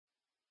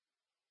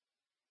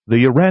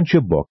The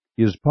Urantia book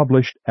is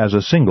published as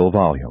a single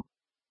volume.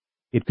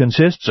 It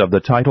consists of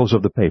the titles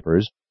of the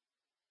papers,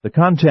 the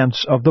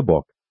contents of the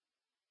book,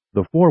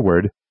 the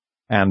foreword,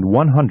 and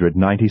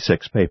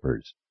 196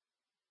 papers.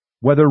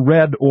 Whether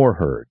read or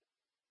heard,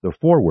 the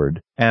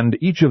foreword and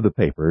each of the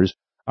papers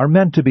are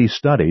meant to be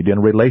studied in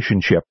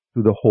relationship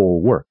to the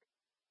whole work,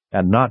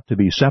 and not to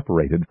be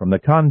separated from the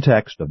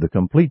context of the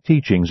complete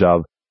teachings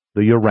of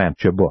the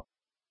Urantia book.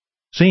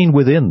 Seen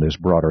within this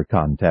broader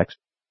context,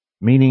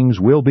 meanings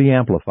will be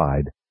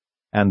amplified,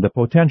 and the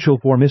potential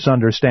for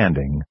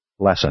misunderstanding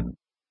lessened.